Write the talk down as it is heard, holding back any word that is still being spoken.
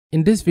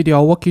In this video,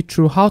 I'll walk you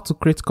through how to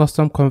create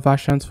custom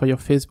conversions for your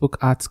Facebook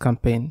ads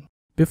campaign.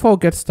 Before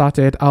we get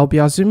started, I'll be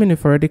assuming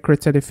you've already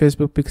created a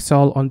Facebook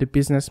pixel on the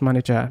Business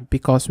Manager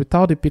because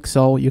without the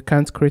pixel, you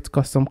can't create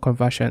custom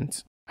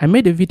conversions. I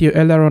made a video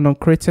earlier on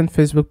creating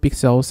Facebook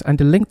pixels and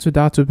the link to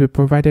that will be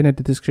provided in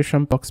the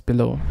description box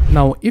below.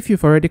 Now, if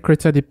you've already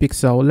created a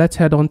pixel, let's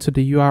head on to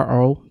the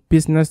URL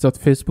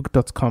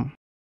business.facebook.com.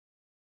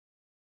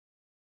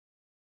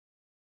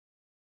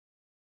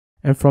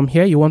 And from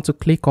here, you want to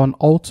click on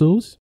All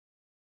Tools.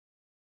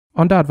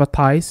 Under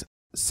Advertise,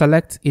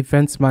 select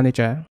Events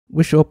Manager,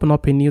 which will open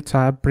up a new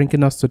tab,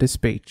 bringing us to this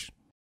page.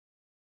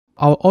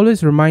 I'll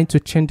always remind to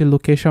change the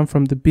location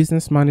from the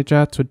Business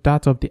Manager to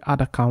that of the ad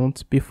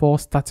account before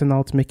starting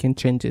out making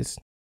changes.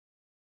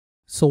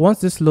 So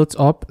once this loads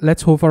up,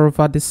 let's hover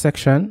over this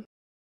section,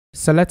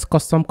 select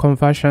Custom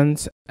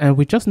Conversions, and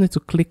we just need to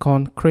click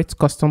on Create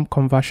Custom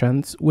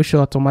Conversions, which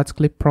will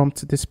automatically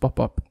prompt this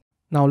pop-up.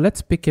 Now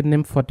let's pick a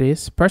name for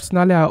this.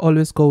 Personally, I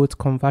always go with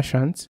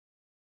Conversions.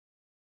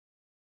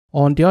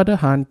 On the other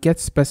hand,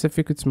 get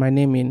specific with my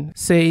naming,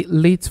 say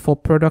Leads for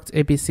Product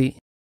ABC.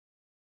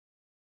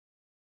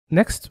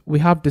 Next, we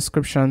have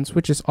descriptions,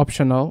 which is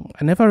optional.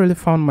 I never really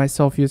found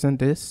myself using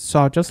this,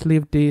 so I'll just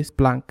leave this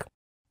blank.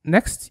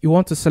 Next, you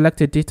want to select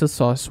a data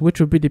source,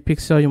 which will be the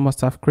pixel you must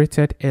have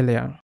created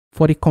earlier.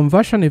 For the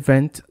conversion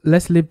event,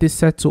 let's leave this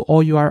set to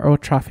all URL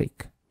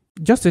traffic.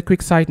 Just a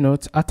quick side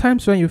note, at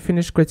times when you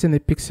finish creating a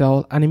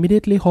pixel and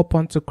immediately hop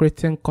on to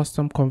creating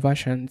custom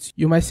conversions,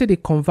 you might see the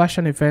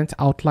conversion event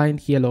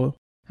outlined yellow.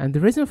 And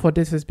the reason for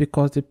this is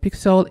because the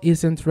pixel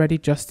isn't ready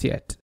just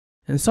yet.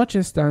 In such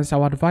instance, I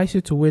would advise you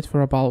to wait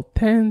for about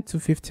 10 to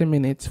 15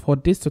 minutes for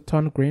this to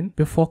turn green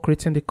before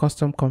creating the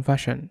custom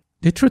conversion.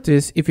 The truth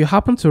is, if you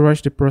happen to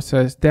rush the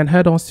process, then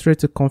head on straight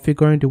to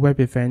configuring the web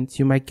event,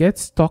 you might get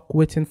stuck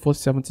waiting for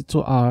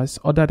 72 hours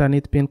other than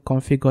it being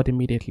configured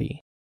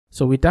immediately.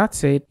 So with that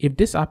said, if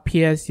this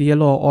appears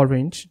yellow or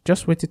orange,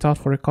 just wait it out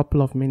for a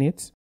couple of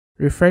minutes,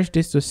 refresh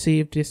this to see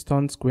if this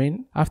turns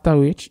green, after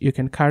which you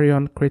can carry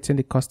on creating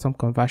the custom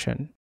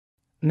conversion.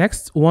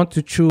 Next, we want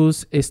to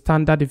choose a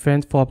standard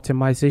event for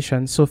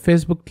optimization so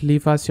Facebook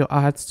delivers your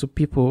ads to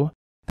people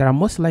that are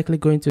most likely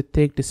going to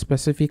take the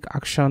specific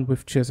action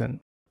we've chosen.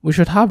 We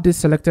should have this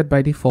selected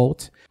by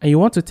default, and you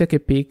want to take a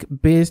pick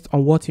based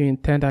on what you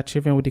intend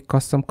achieving with the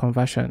custom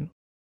conversion.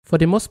 For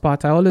the most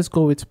part, I always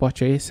go with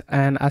purchase,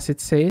 and as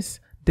it says,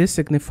 this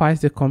signifies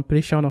the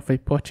completion of a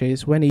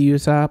purchase when a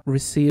user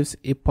receives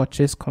a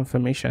purchase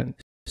confirmation.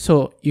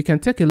 So you can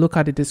take a look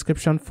at the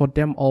description for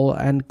them all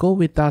and go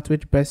with that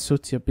which best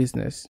suits your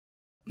business.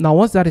 Now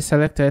once that is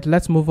selected,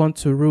 let's move on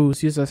to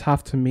rules users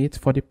have to meet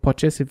for the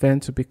purchase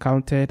event to be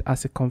counted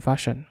as a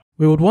conversion.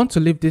 We would want to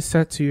leave this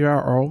set to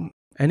URL.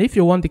 And if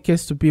you want the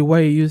case to be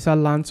where a user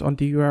lands on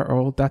the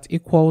URL that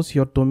equals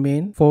your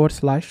domain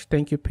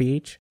 /thank you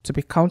page to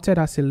be counted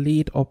as a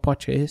lead or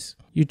purchase,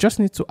 you just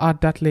need to add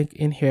that link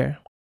in here.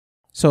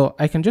 So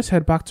I can just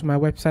head back to my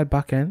website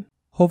backend,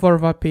 hover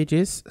over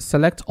pages,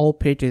 select all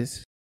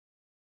pages.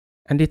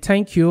 And the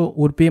thank you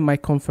would be my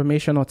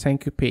confirmation or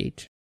thank you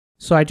page.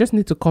 So I just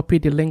need to copy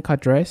the link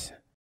address,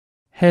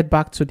 head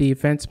back to the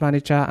event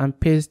manager and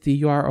paste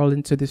the URL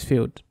into this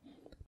field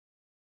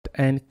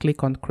and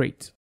click on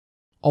create.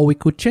 Or we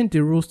could change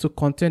the rules to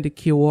contain the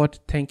keyword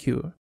thank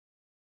you.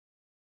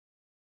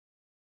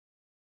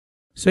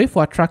 So if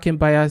we're tracking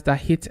buyers that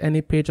hit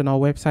any page on our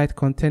website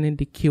containing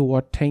the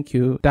keyword thank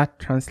you, that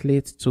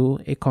translates to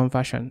a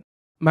conversion.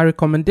 My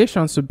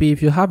recommendations would be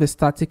if you have a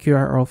static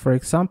URL, for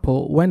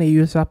example, when a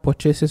user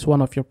purchases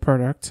one of your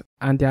products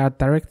and they are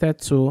directed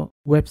to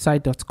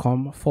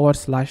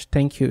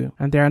website.com/thank you,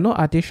 and there are no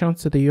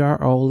additions to the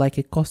URL like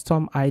a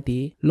custom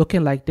ID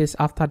looking like this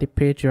after the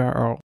page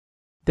URL,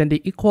 then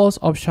the equals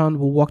option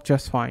will work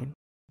just fine.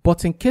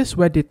 But in case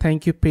where the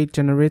thank you page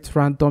generates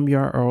random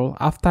URL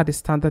after the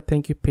standard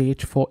thank you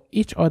page for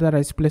each order that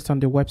is placed on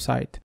the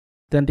website,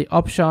 then the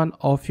option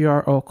of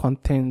URL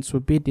contains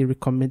will be the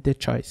recommended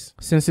choice,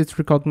 since it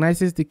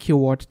recognizes the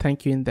keyword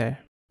thank you in there.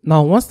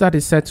 Now once that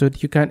is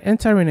settled, you can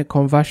enter in a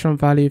conversion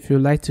value if you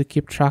like to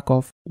keep track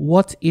of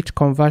what each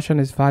conversion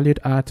is valued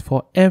at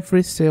for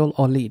every sale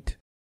or lead.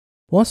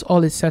 Once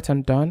all is set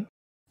and done,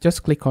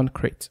 just click on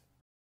create.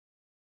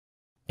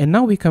 And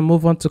now we can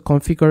move on to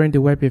configuring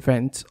the web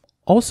event.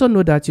 Also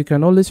know that you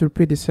can always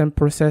repeat the same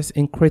process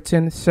in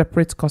creating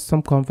separate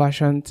custom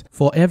conversions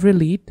for every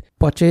lead,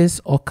 purchase,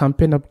 or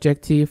campaign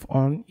objective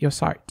on your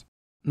site.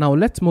 Now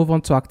let's move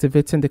on to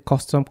activating the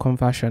custom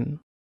conversion.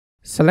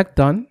 Select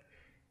done,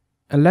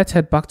 and let's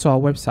head back to our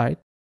website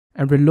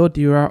and reload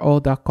the URL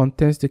that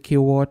contains the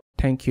keyword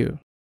thank you.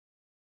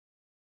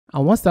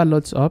 And once that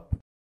loads up,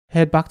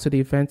 head back to the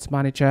events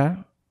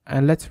manager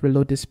and let's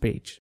reload this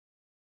page.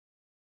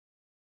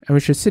 And we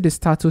should see the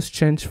status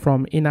change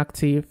from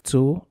inactive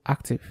to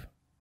active.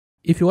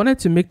 If you wanted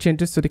to make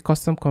changes to the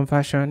custom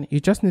conversion,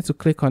 you just need to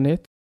click on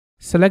it,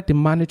 select the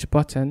manage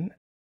button,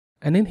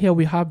 and in here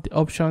we have the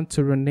option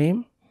to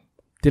rename,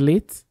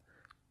 delete,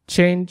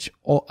 change,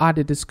 or add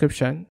a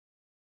description.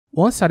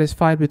 Once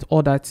satisfied with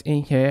all that's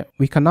in here,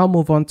 we can now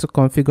move on to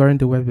configuring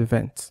the web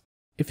event.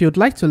 If you'd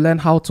like to learn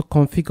how to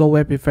configure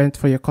web events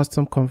for your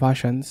custom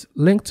conversions,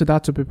 link to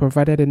that will be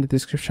provided in the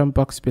description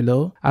box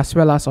below as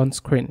well as on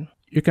screen.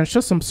 You can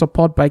show some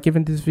support by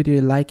giving this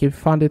video a like if you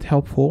found it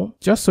helpful,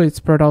 just so it's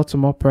spread out to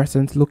more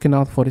persons looking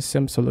out for the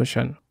same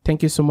solution.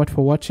 Thank you so much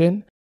for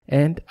watching,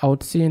 and I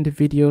would see you in the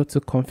video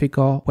to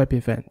configure web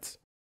events.